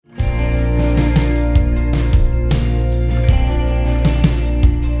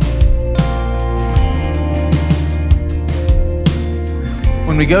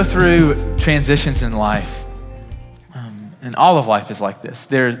we go through transitions in life, and all of life is like this,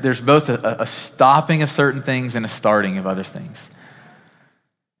 there's both a stopping of certain things and a starting of other things.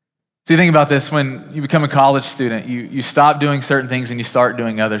 So you think about this, when you become a college student, you stop doing certain things and you start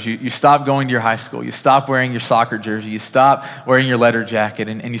doing others. You stop going to your high school. You stop wearing your soccer jersey. You stop wearing your leather jacket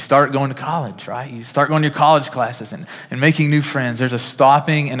and you start going to college, right? You start going to your college classes and making new friends. There's a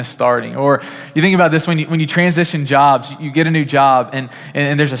stopping and a starting. Or you think about this, when you transition jobs, you get a new job and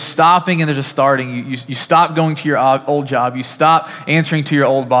there's a stopping and there's a starting. You stop going to your old job. You stop answering to your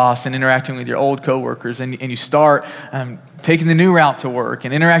old boss and interacting with your old coworkers and you start taking the new route to work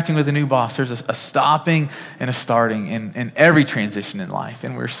and interacting with the new boss. There's a stopping and a starting in every transition in life,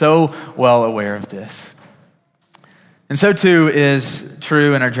 and we're so well aware of this. And so too is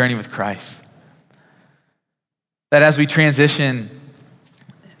true in our journey with Christ. That as we transition,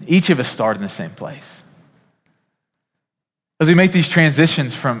 each of us start in the same place. As we make these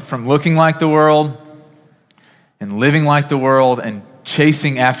transitions from looking like the world and living like the world and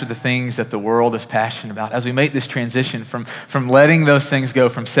chasing after the things that the world is passionate about, as we make this transition from letting those things go,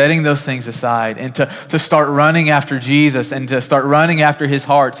 from setting those things aside, and to start running after Jesus and to start running after his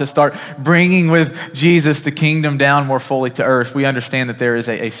heart, to start bringing with Jesus the kingdom down more fully to earth, we understand that there is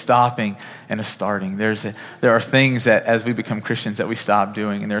a stopping and a starting. There are things that as we become Christians that we stop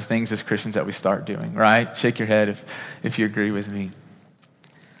doing, and there are things as Christians that we start doing, right? Shake your head if you agree with me.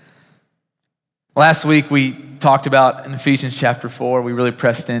 Last week, we talked about in Ephesians chapter 4, we really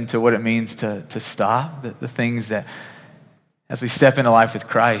pressed into what it means to stop, the things that, as we step into life with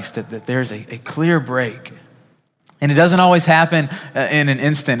Christ, that there's a clear break. And it doesn't always happen in an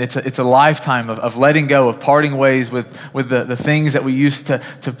instant. It's a lifetime of letting go, of parting ways with the things that we used to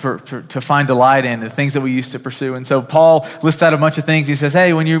find delight in, the things that we used to pursue. And so Paul lists out a bunch of things. He says,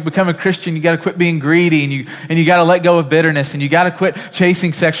 hey, when you become a Christian, you got to quit being greedy, and you got to let go of bitterness, and you got to quit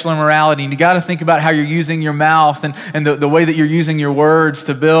chasing sexual immorality, and you got to think about how you're using your mouth and the way that you're using your words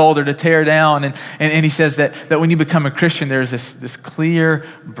to build or to tear down. And he says that when you become a Christian, there's this clear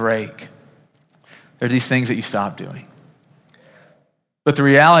break. There are these things that you stop doing. But the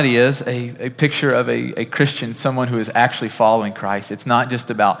reality is a picture of a Christian, someone who is actually following Christ. It's not just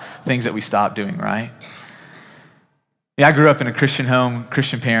about things that we stop doing, right? Yeah, I grew up in a Christian home,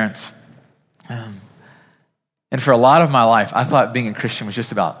 Christian parents. And for a lot of my life, I thought being a Christian was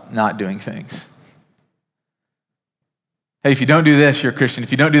just about not doing things. Hey, if you don't do this, you're a Christian. If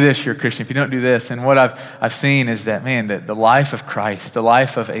you don't do this, you're a Christian. If you don't do this. And what I've seen is that, man, that the life of Christ, the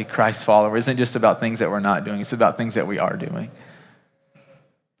life of a Christ follower isn't just about things that we're not doing. It's about things that we are doing.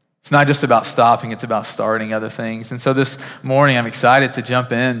 It's not just about stopping. It's about starting other things. And so this morning, I'm excited to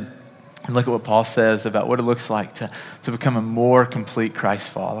jump in and look at what Paul says about what it looks like to become a more complete Christ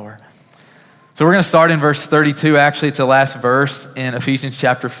follower. So we're going to start in verse 32. Actually, it's the last verse in Ephesians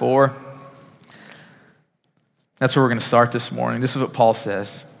chapter 4. That's where we're going to start this morning. This is what Paul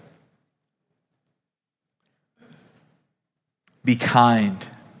says. Be kind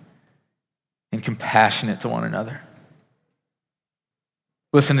and compassionate to one another.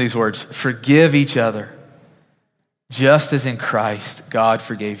 Listen to these words. Forgive each other, just as in Christ God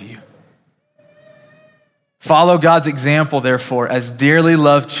forgave you. Follow God's example, therefore, as dearly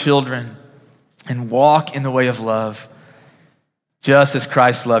loved children, and walk in the way of love, just as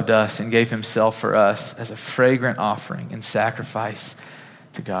Christ loved us and gave himself for us as a fragrant offering and sacrifice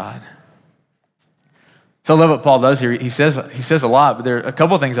to God. So I love what Paul does here. He says a lot, but there are a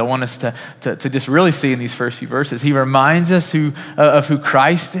couple of things I want us to just really see in these first few verses. He reminds us of who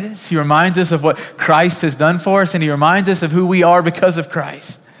Christ is. He reminds us of what Christ has done for us, and he reminds us of who we are because of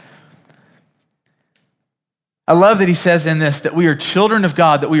Christ. I love that he says in this that we are children of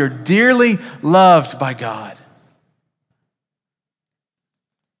God, that we are dearly loved by God.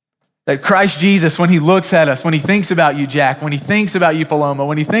 That Christ Jesus, when he looks at us, when he thinks about you, Jack, when he thinks about you, Paloma,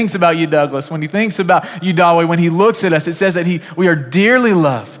 when he thinks about you, Douglas, when he thinks about you, Dawei, when he looks at us, it says that we are dearly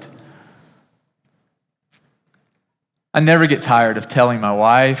loved. I never get tired of telling my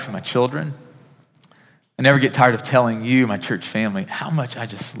wife, my children. I never get tired of telling you, my church family, how much I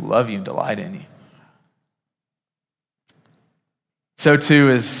just love you and delight in you. So too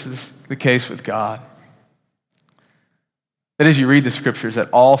is the case with God. That as you read the scriptures,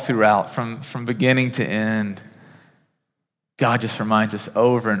 that all throughout, from beginning to end, God just reminds us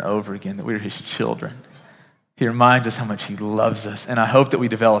over and over again that we are his children. He reminds us how much he loves us. And I hope that we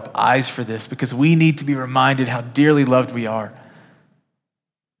develop eyes for this, because we need to be reminded how dearly loved we are.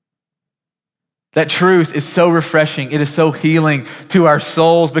 That truth is so refreshing. It is so healing to our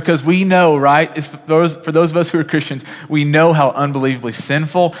souls, because we know, right? For those of us who are Christians, we know how unbelievably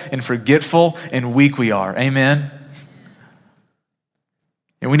sinful and forgetful and weak we are. Amen?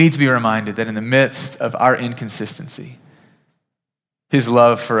 And we need to be reminded that in the midst of our inconsistency, his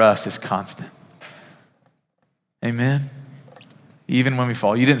love for us is constant. Amen? Even when we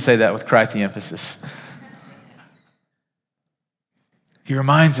fall. You didn't say that with quite the emphasis. He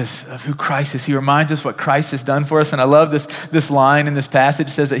reminds us of who Christ is. He reminds us what Christ has done for us. And I love this line in this passage.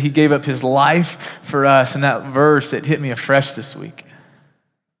 It says that he gave up his life for us. And that verse, it hit me afresh this week.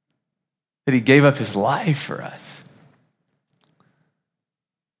 That he gave up his life for us.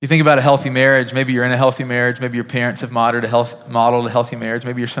 You think about a healthy marriage. Maybe you're in a healthy marriage. Maybe your parents have modeled a healthy marriage.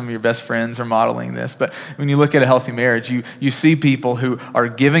 Maybe some of your best friends are modeling this. But when you look at a healthy marriage, you see people who are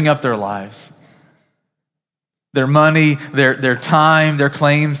giving up their lives, their money, their time, their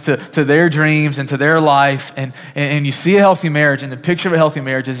claims to their dreams and to their life. And you see a healthy marriage, and the picture of a healthy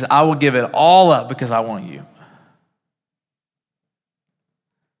marriage is, I will give it all up because I want you.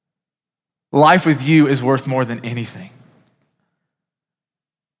 Life with you is worth more than anything.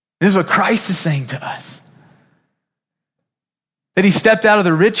 This is what Christ is saying to us. That he stepped out of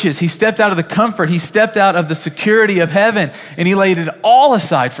the riches, he stepped out of the comfort, he stepped out of the security of heaven, and he laid it all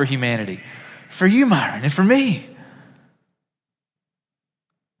aside for humanity. For you, Myron, and for me.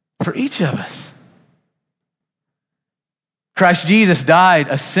 For each of us. Christ Jesus died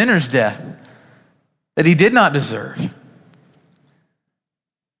a sinner's death that he did not deserve.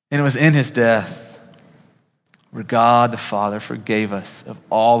 And it was in his death where God the Father forgave us of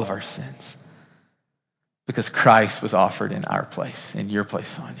all of our sins, because Christ was offered in our place, in your place,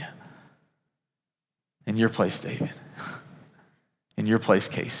 Sonia, in your place, David, in your place,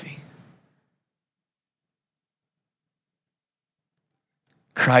 Casey.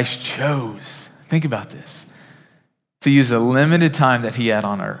 Christ chose, think about this, to use the limited time that he had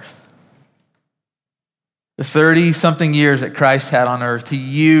on earth. The 30-something years that Christ had on earth, he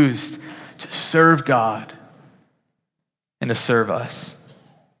used to serve God and to serve us.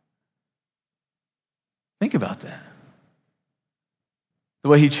 Think about that. The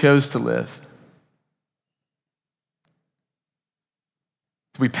way he chose to live.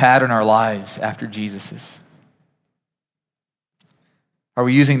 Do we pattern our lives after Jesus's? Are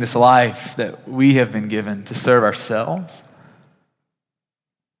we using this life that we have been given to serve ourselves?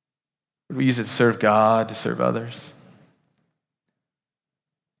 Or do we use it to serve God, to serve others?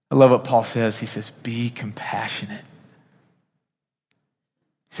 I love what Paul says. He says, be compassionate.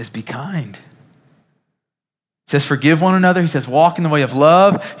 He says, be kind. He says, forgive one another. He says, walk in the way of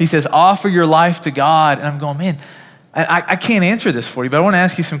love. He says, offer your life to God. And I'm going, man, I can't answer this for you, but I want to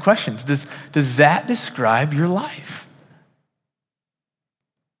ask you some questions. Does that describe your life?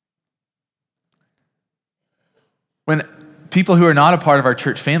 When people who are not a part of our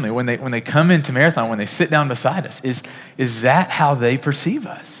church family, when they come into Marathon, when they sit down beside us, is that how they perceive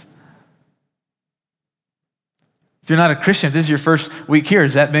us? If you're not a Christian, if this is your first week here,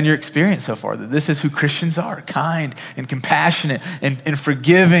 has that been your experience so far? That this is who Christians are, kind and compassionate and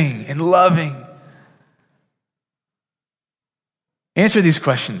forgiving and loving? Answer these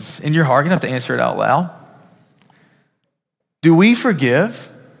questions in your heart. You don't have to answer it out loud. Do we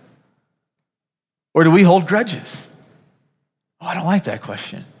forgive, or do we hold grudges? Oh, I don't like that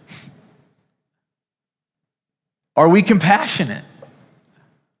question. Are we compassionate,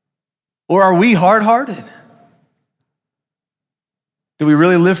 or are we hard-hearted? Do we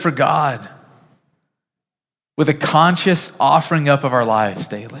really live for God with a conscious offering up of our lives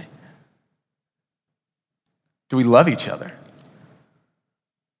daily? Do we love each other?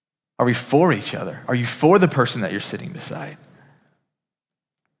 Are we for each other? Are you for the person that you're sitting beside?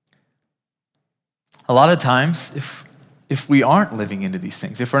 A lot of times, if we aren't living into these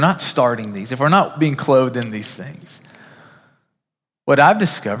things, if we're not starting these, if we're not being clothed in these things, what I've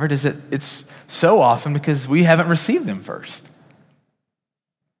discovered is that it's so often because we haven't received them first.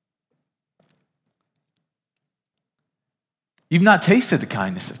 You've not tasted the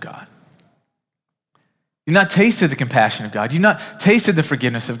kindness of God. You've not tasted the compassion of God. You've not tasted the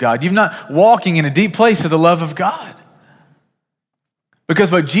forgiveness of God. You've not walking in a deep place of the love of God.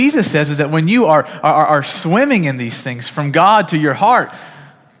 Because what Jesus says is that when you are swimming in these things from God to your heart,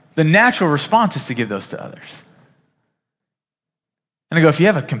 the natural response is to give those to others. And I go, if you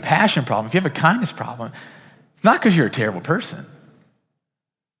have a compassion problem, if you have a kindness problem, it's not because you're a terrible person.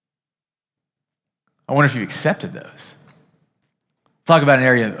 I wonder if you've accepted those. Talk about an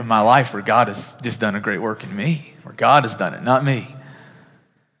area of my life where God has just done a great work in me, where God has done it, not me.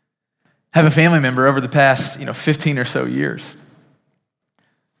 I have a family member over the past 15 or so years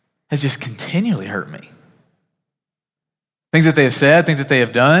has just continually hurt me. Things that they have said, things that they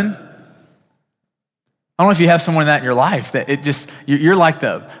have done. I don't know if you have someone that in your life that it just, you're like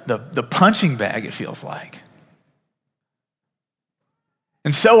the punching bag, it feels like.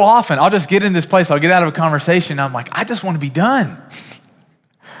 And so often, I'll just get in this place, I'll get out of a conversation, and I'm like, I just want to be done.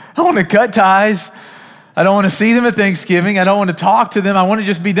 I want to cut ties. I don't want to see them at Thanksgiving. I don't want to talk to them. I want to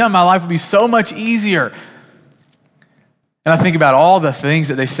just be done. My life would be so much easier. And I think about all the things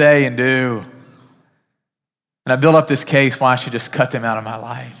that they say and do. And I build up this case why I should just cut them out of my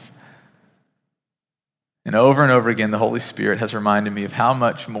life. And over again, the Holy Spirit has reminded me of how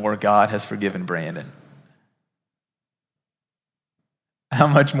much more God has forgiven Brandon. How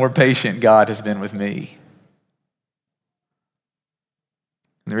much more patient God has been with me.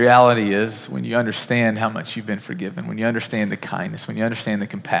 And the reality is, when you understand how much you've been forgiven, when you understand the kindness, when you understand the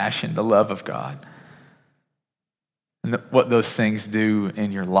compassion, the love of God, and what those things do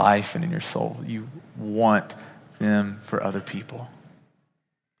in your life and in your soul, you want them for other people.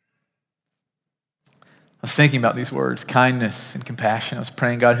 I was thinking about these words, kindness and compassion. I was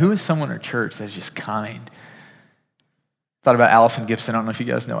praying, God, who is someone in our church that is just kind? Thought about Allison Gibson. I don't know if you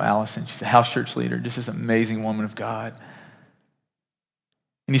guys know Allison. She's a house church leader, just this amazing woman of God.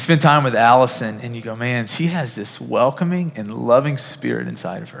 And you spend time with Allison and you go, man, she has this welcoming and loving spirit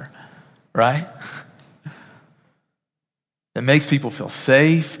inside of her, right? That makes people feel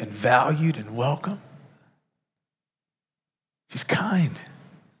safe and valued and welcome. She's kind.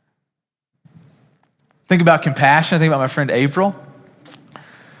 Think about compassion. I think about my friend April.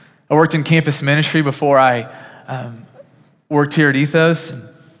 I worked in campus ministry before I worked here at Ethos. And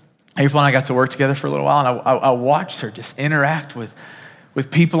April and I got to work together for a little while, and I watched her just interact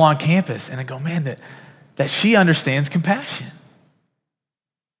with people on campus. And I go, man, that she understands compassion.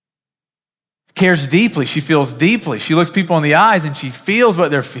 Cares deeply. She feels deeply. She looks people in the eyes and she feels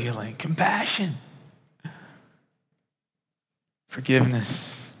what they're feeling. Compassion.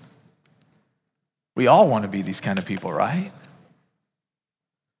 Forgiveness. We all want to be these kind of people, right?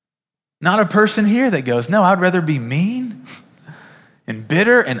 Not a person here that goes, no, I'd rather be mean and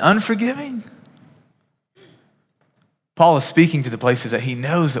bitter and unforgiving. Paul is speaking to the places that he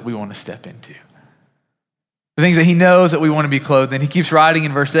knows that we want to step into. The things that he knows that we want to be clothed in. He keeps writing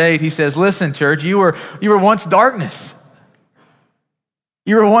in verse 8. He says, listen, church, you were once darkness.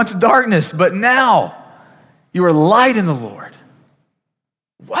 You were once darkness, but now you are light in the Lord.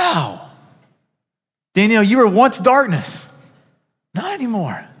 Wow. Daniel, you were once darkness. Not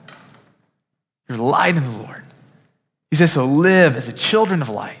anymore. You're light in the Lord. He says, so live as the children of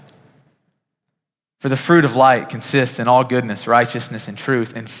light. For the fruit of light consists in all goodness, righteousness, and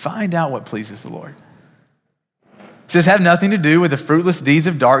truth, and find out what pleases the Lord. He says, have nothing to do with the fruitless deeds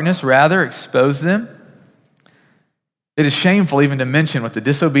of darkness, rather expose them. It is shameful even to mention what the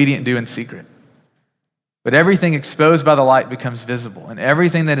disobedient do in secret. But everything exposed by the light becomes visible, and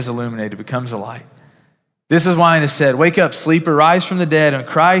everything that is illuminated becomes a light. This is why it is said, wake up, sleeper, rise from the dead, and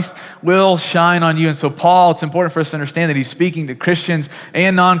Christ will shine on you. And so Paul, it's important for us to understand that he's speaking to Christians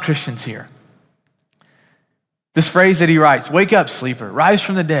and non-Christians here. This phrase that he writes, wake up, sleeper, rise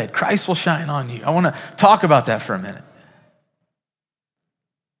from the dead, Christ will shine on you. I want to talk about that for a minute.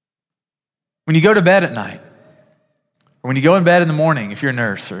 When you go to bed at night, or when you go in bed in the morning, if you're a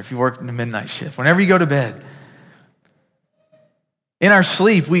nurse, or if you work in the midnight shift, whenever you go to bed, in our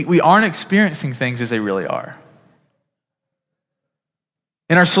sleep, we aren't experiencing things as they really are.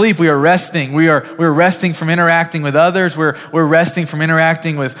 In our sleep, we are resting. We're resting from interacting with others. We're resting from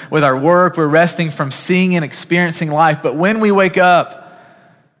interacting with our work. We're resting from seeing and experiencing life. But when we wake up,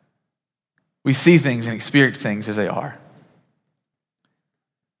 we see things and experience things as they are.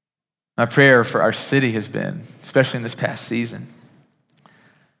 My prayer for our city has been, especially in this past season,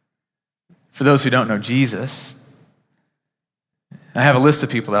 for those who don't know Jesus, I have a list of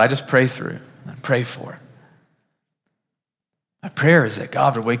people that I just pray through and pray for. My prayer is that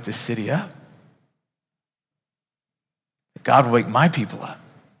God would wake this city up. That God would wake my people up.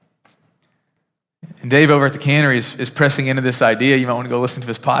 And Dave over at the Cannery is pressing into this idea. You might want to go listen to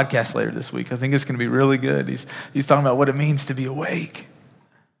his podcast later this week. I think it's going to be really good. He's talking about what it means to be awake.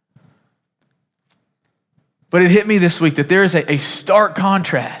 But it hit me this week that there is a stark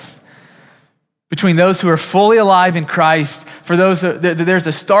contrast between those who are fully alive in Christ, there's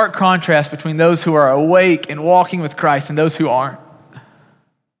a stark contrast between those who are awake and walking with Christ and those who aren't.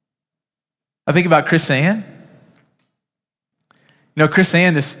 I think about Chris Ann. You know, Chris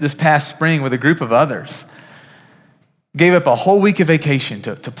Ann this past spring with a group of others gave up a whole week of vacation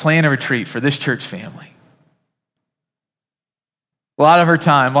to plan a retreat for this church family. A lot of her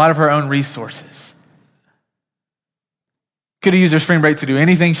time, a lot of her own resources. Could have used her spring break to do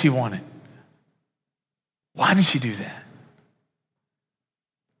anything she wanted. Why did she do that?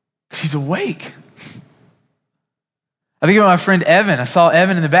 She's awake. I think about my friend Evan. I saw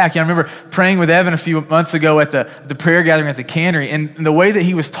Evan in the back. I remember praying with Evan a few months ago at the prayer gathering at the cannery, and the way that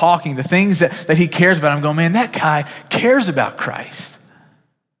he was talking, the things that he cares about, I'm going, man, that guy cares about Christ.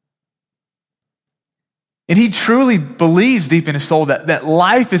 And he truly believes deep in his soul that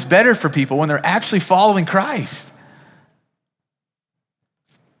life is better for people when they're actually following Christ.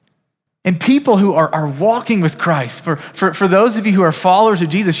 And people who are walking with Christ, for those of you who are followers of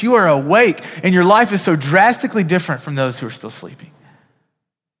Jesus, you are awake and your life is so drastically different from those who are still sleeping.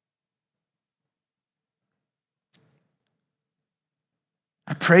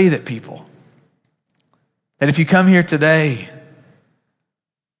 I pray that if you come here today,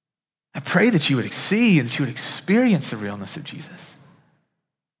 I pray that you would see and that you would experience the realness of Jesus.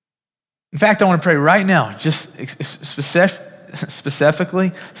 In fact, I want to pray right now, just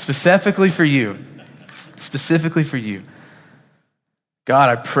specifically for you. God,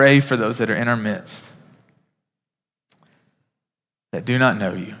 I pray for those that are in our midst that do not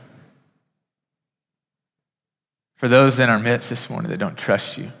know you. For those in our midst this morning that don't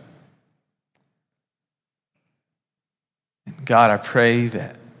trust you. And God, I pray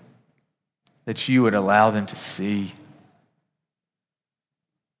that you would allow them to see.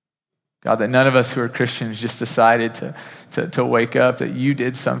 God, that none of us who are Christians just decided to wake up, that you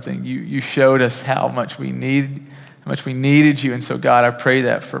did something. You showed us how much we needed you. And so, God, I pray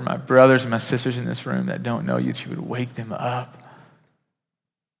that for my brothers and my sisters in this room that don't know you, that you would wake them up.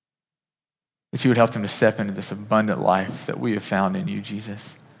 That you would help them to step into this abundant life that we have found in you,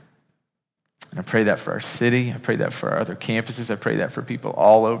 Jesus. And I pray that for our city. I pray that for our other campuses. I pray that for people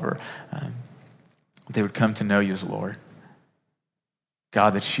all over. They would come to know you as Lord.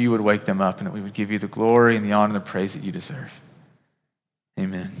 God, that you would wake them up and that we would give you the glory and the honor and the praise that you deserve.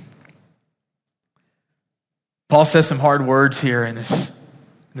 Amen. Paul says some hard words here in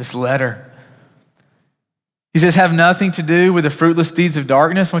this letter. He says, have nothing to do with the fruitless deeds of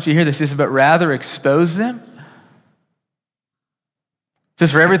darkness. I want you to hear this. He says, but rather expose them. It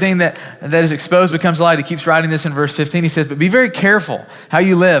says, for everything that is exposed becomes light. He keeps writing this in verse 15. He says, but be very careful how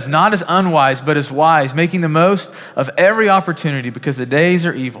you live, not as unwise, but as wise, making the most of every opportunity because the days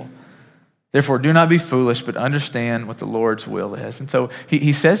are evil. Therefore, do not be foolish, but understand what the Lord's will is. And so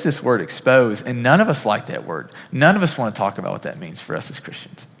he says this word expose, and none of us like that word. None of us want to talk about what that means for us as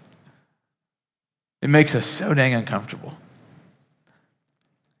Christians. It makes us so dang uncomfortable.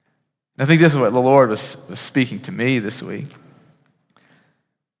 And I think this is what the Lord was speaking to me this week.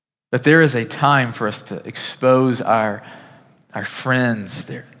 That there is a time for us to expose our friends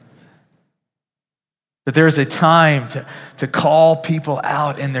there. That there is a time to call people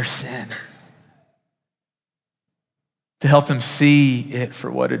out in their sin. To help them see it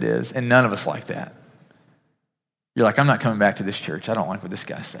for what it is. And none of us like that. You're like, I'm not coming back to this church. I don't like what this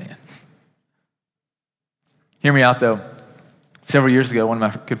guy's saying. Hear me out though. Several years ago, one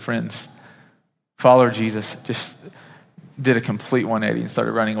of my good friends, follower of Jesus, just did a complete 180 and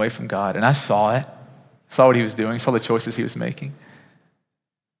started running away from God. And I saw it. Saw what he was doing. Saw the choices he was making.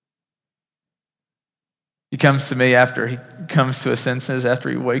 He comes to me after he comes to his senses, after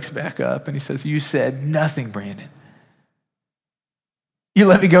he wakes back up, and he says, you said nothing, Brandon. You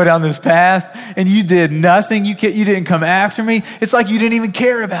let me go down this path, and you did nothing. You didn't come after me. It's like you didn't even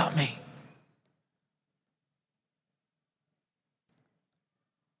care about me.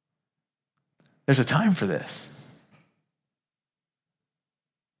 There's a time for this.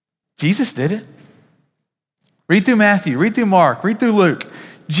 Jesus did it. Read through Matthew, read through Mark, read through Luke.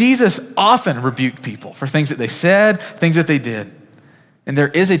 Jesus often rebuked people for things that they said, things that they did. And there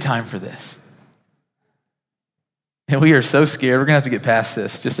is a time for this. And we are so scared. We're going to have to get past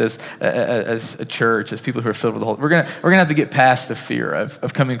this just as a church, as people who are filled with the Holy. We're going to have to get past the fear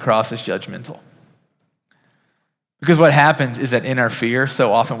of coming across as judgmental. Because what happens is that in our fear,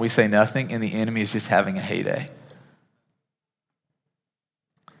 so often we say nothing and the enemy is just having a heyday.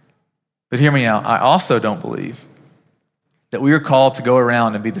 But hear me out. I also don't believe that we are called to go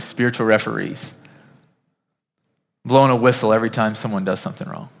around and be the spiritual referees, blowing a whistle every time someone does something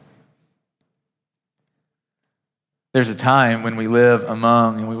wrong. There's a time when we live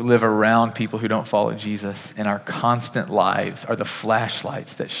among and we live around people who don't follow Jesus, and our constant lives are the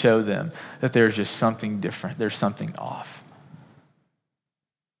flashlights that show them that there's just something different. There's something off.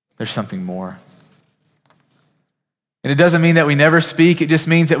 There's something more. And it doesn't mean that we never speak. It just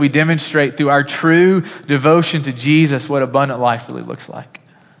means that we demonstrate through our true devotion to Jesus what abundant life really looks like.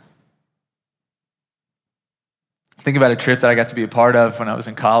 Think about a trip that I got to be a part of when I was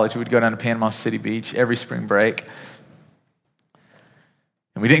in college. We would go down to Panama City Beach every spring break.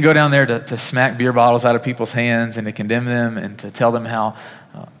 And we didn't go down there to smack beer bottles out of people's hands and to condemn them and to tell them how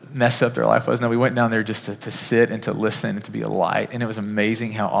messed up their life was. No, we went down there just to sit and to listen and to be a light. And it was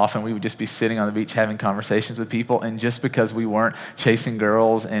amazing how often we would just be sitting on the beach having conversations with people, and just because we weren't chasing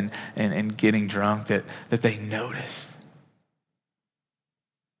girls and getting drunk, that they noticed.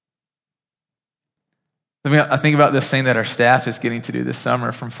 I think about this thing that our staff is getting to do this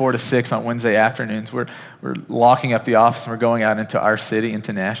summer from 4 to 6 on Wednesday afternoons. We're locking up the office and we're going out into our city,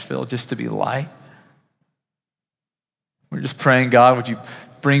 into Nashville, just to be light. We're just praying, God, would you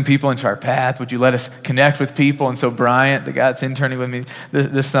bring people into our path? Would you let us connect with people? And so Bryant, the guy that's interning with me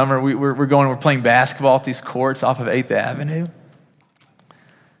this summer, we're playing basketball at these courts off of 8th Avenue.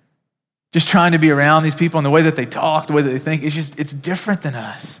 Just trying to be around these people, and the way that they talk, the way that they think, it's different than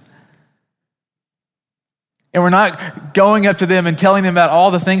us. And we're not going up to them and telling them about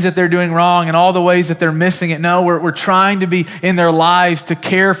all the things that they're doing wrong and all the ways that they're missing it. No, we're trying to be in their lives, to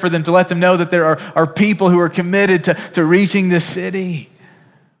care for them, to let them know that there are people who are committed to reaching this city.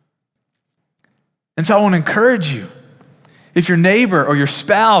 And so I want to encourage you. If your neighbor or your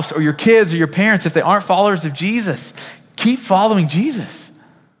spouse or your kids or your parents, if they aren't followers of Jesus, keep following Jesus.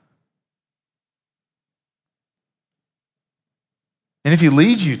 And if he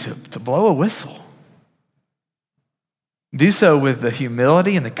leads you to blow a whistle, do so with the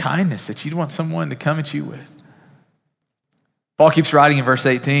humility and the kindness that you'd want someone to come at you with. Paul keeps writing in verse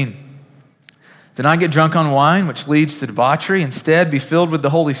 18, do not get drunk on wine, which leads to debauchery. Instead, be filled with the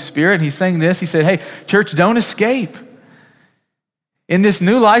Holy Spirit. And he's saying this, he said, hey, church, don't escape. In this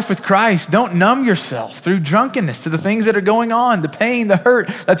new life with Christ, don't numb yourself through drunkenness to the things that are going on, the pain, the hurt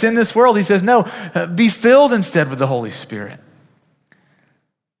that's in this world. He says, no, be filled instead with the Holy Spirit.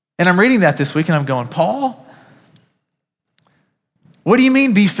 And I'm reading that this week and I'm going, Paul, what do you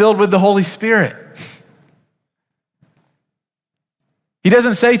mean be filled with the Holy Spirit? He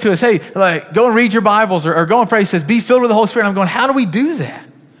doesn't say to us, hey, go and read your Bibles or go and pray. He says, be filled with the Holy Spirit. I'm going, how do we do that?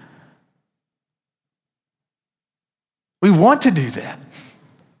 We want to do that.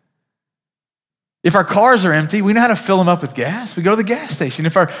 If our cars are empty, we know how to fill them up with gas. We go to the gas station.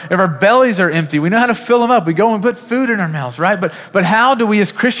 If our bellies are empty, we know how to fill them up. We go and put food in our mouths, right? But how do we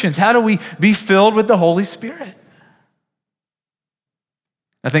as Christians, how do we be filled with the Holy Spirit?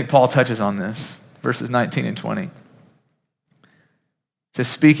 I think Paul touches on this, verses 19 and 20. It says,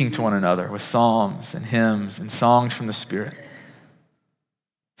 speaking to one another with psalms and hymns and songs from the Spirit.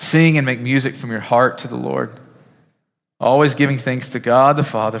 Sing and make music from your heart to the Lord, always giving thanks to God the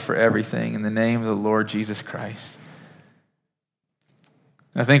Father for everything in the name of the Lord Jesus Christ.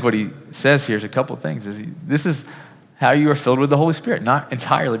 I think what he says here is a couple of things. This is how you are filled with the Holy Spirit. Not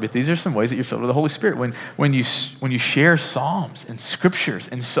entirely, but these are some ways that you're filled with the Holy Spirit. When you share psalms and scriptures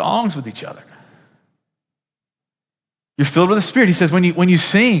and songs with each other, you're filled with the Spirit. He says when you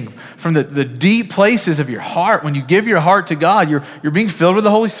sing from the deep places of your heart, when you give your heart to God, you're being filled with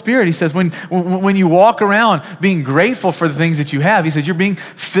the Holy Spirit. He says when you walk around being grateful for the things that you have, he says you're being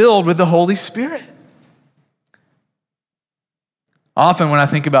filled with the Holy Spirit. Often when I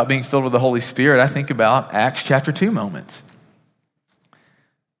think about being filled with the Holy Spirit, I think about Acts chapter 2 moments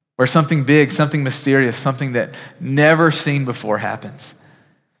where something big, something mysterious, something that never seen before happens.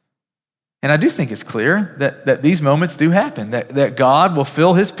 And I do think it's clear that these moments do happen, that God will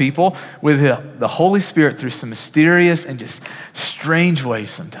fill his people with the Holy Spirit through some mysterious and just strange ways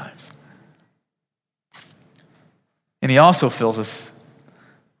sometimes. And he also fills us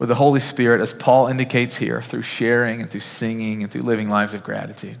with the Holy Spirit, as Paul indicates here, through sharing and through singing and through living lives of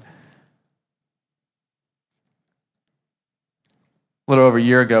gratitude. A little over a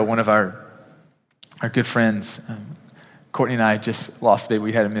year ago, one of our good friends, Courtney and I just lost a baby.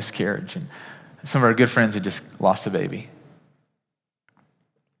 We had a miscarriage, and some of our good friends had just lost a baby.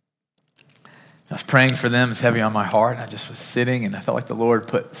 I was praying for them. It was heavy on my heart. I just was sitting, and I felt like the Lord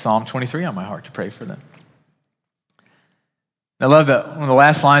put Psalm 23 on my heart to pray for them. I love that one of the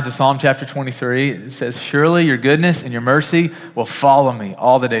last lines of Psalm chapter 23, it says, surely your goodness and your mercy will follow me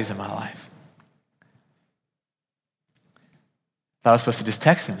all the days of my life. I thought I was supposed to just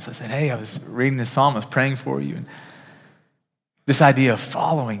text him. So I said, hey, I was reading this psalm, I was praying for you. And this idea of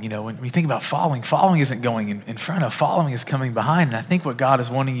following, when we think about following isn't going in front of, following is coming behind. And I think what God is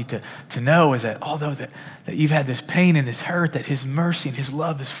wanting you to know is that although that you've had this pain and this hurt, that his mercy and his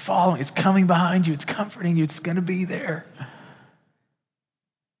love is following, it's coming behind you, it's comforting you, it's gonna be there.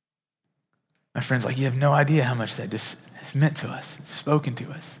 My friends, you have no idea how much that just has meant to us, it's spoken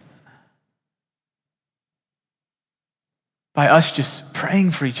to us. by us just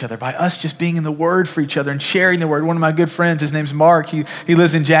praying for each other, by us just being in the Word for each other and sharing the Word. One of my good friends, his name's Mark. He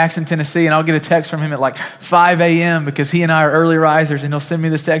lives in Jackson, Tennessee, and I'll get a text from him at like 5 a.m. because he and I are early risers, and he'll send me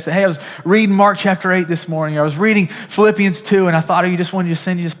this text. Hey, I was reading Mark chapter 8 this morning. I was reading Philippians 2, and I thought you just wanted to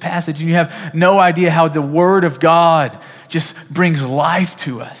send you this passage, and you have no idea how the Word of God just brings life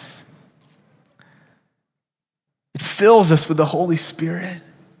to us. It fills us with the Holy Spirit.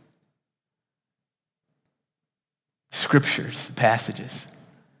 Scriptures, passages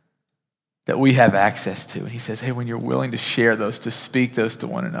that we have access to. And he says, hey, when you're willing to share those, to speak those to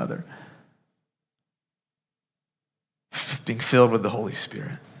one another, being filled with the Holy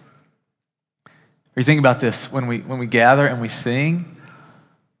Spirit. Or you think about this, when we gather and we sing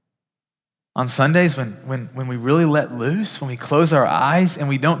on Sundays, when we really let loose, when we close our eyes and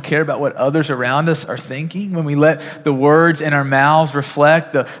we don't care about what others around us are thinking, when we let the words in our mouths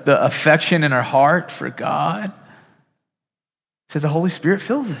reflect the affection in our heart for God, so the Holy Spirit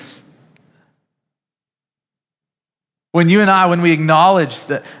fills us. When you and I, when we acknowledge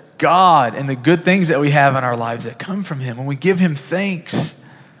that God and the good things that we have in our lives that come from him, when we give him thanks, it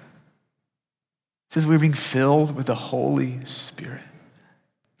says we're being filled with the Holy Spirit.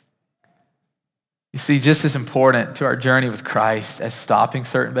 You see, just as important to our journey with Christ as stopping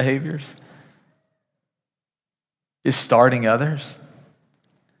certain behaviors is starting others.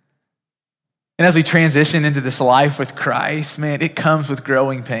 And as we transition into this life with Christ, man, it comes with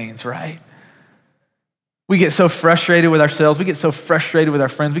growing pains, right? We get so frustrated with ourselves. We get so frustrated with our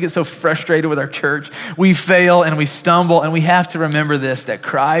friends. We get so frustrated with our church. We fail and we stumble, and we have to remember this, that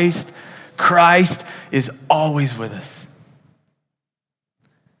Christ is always with us.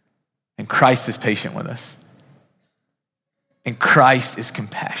 And Christ is patient with us. And Christ is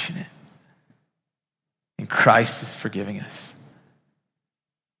compassionate. And Christ is forgiving us.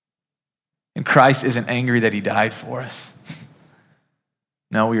 And Christ isn't angry that he died for us.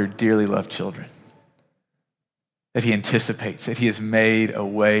 No, we are dearly loved children. That he anticipates, that he has made a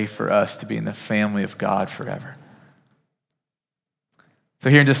way for us to be in the family of God forever. So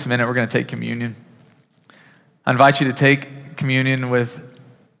here in just a minute, we're going to take communion. I invite you to take communion with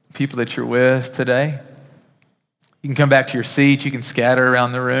people that you're with today. You can come back to your seat. You can scatter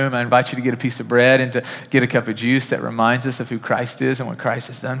around the room. I invite you to get a piece of bread and to get a cup of juice that reminds us of who Christ is and what Christ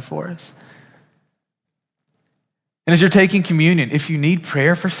has done for us. And as you're taking communion, if you need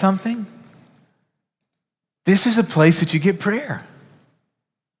prayer for something, this is a place that you get prayer.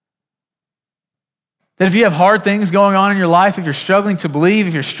 That if you have hard things going on in your life, if you're struggling to believe,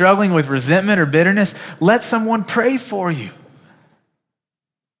 if you're struggling with resentment or bitterness, let someone pray for you.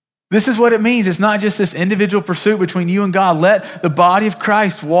 This is what it means. It's not just this individual pursuit between you and God. Let the body of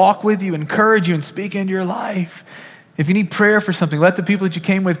Christ walk with you, encourage you, and speak into your life. If you need prayer for something, let the people that you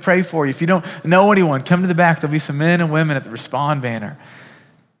came with pray for you. If you don't know anyone, come to the back. There'll be some men and women at the Respond banner.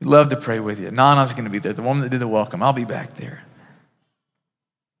 We'd love to pray with you. Nana's going to be there, the woman that did the welcome. I'll be back there.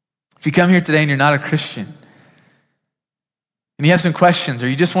 If you come here today and you're not a Christian, and you have some questions or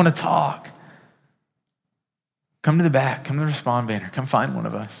you just want to talk, come to the back. Come to the Respond banner. Come find one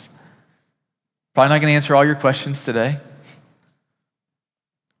of us. Probably not going to answer all your questions today,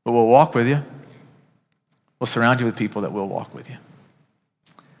 but we'll walk with you. We'll surround you with people that will walk with you.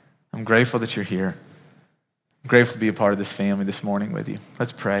 I'm grateful that you're here. I'm grateful to be a part of this family this morning with you.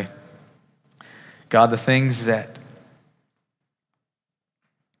 Let's pray. God, the things that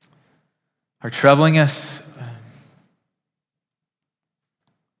are troubling us,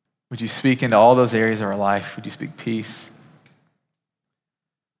 would you speak into all those areas of our life? Would you speak peace?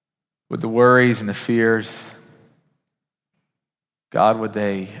 With the worries and the fears, God, would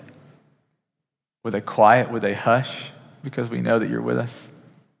they quiet? Would they hush? Because we know that you're with us.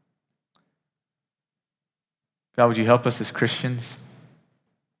 God, would you help us as Christians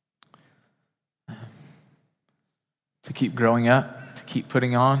to keep growing up, to keep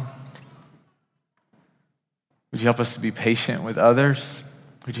putting on? Would you help us to be patient with others?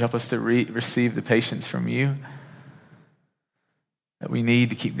 Would you help us to receive the patience from you that we need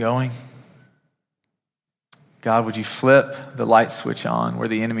to keep going? God, would you flip the light switch on where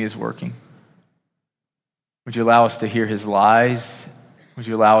the enemy is working? Would you allow us to hear his lies? Would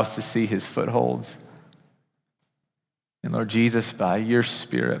you allow us to see his footholds? And Lord Jesus, by your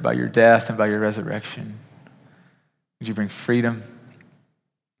Spirit, by your death and by your resurrection, would you bring freedom?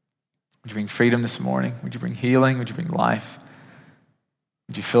 Would you bring freedom this morning? Would you bring healing? Would you bring life?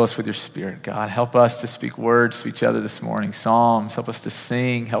 Would you fill us with your Spirit, God? Help us to speak words to each other this morning, psalms. Help us to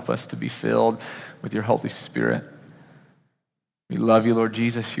sing. Help us to be filled with your Holy Spirit. We love you, Lord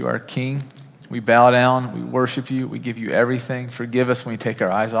Jesus. You are King. We bow down. We worship you. We give you everything. Forgive us when we take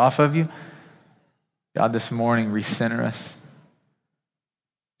our eyes off of you. God, this morning, recenter us.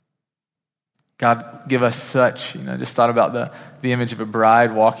 God, give us such, just thought about the image of a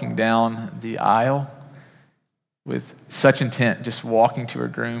bride walking down the aisle with such intent, just walking to her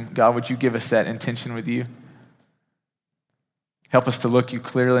groom. God, would you give us that intention with you? Help us to look you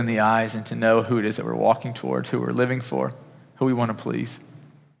clearly in the eyes and to know who it is that we're walking towards, who we're living for, who we want to please.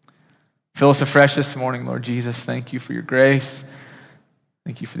 Fill us afresh this morning, Lord Jesus. Thank you for your grace.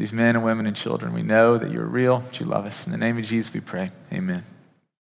 Thank you for these men and women and children. We know that you're real, that you love us. In the name of Jesus, we pray. Amen.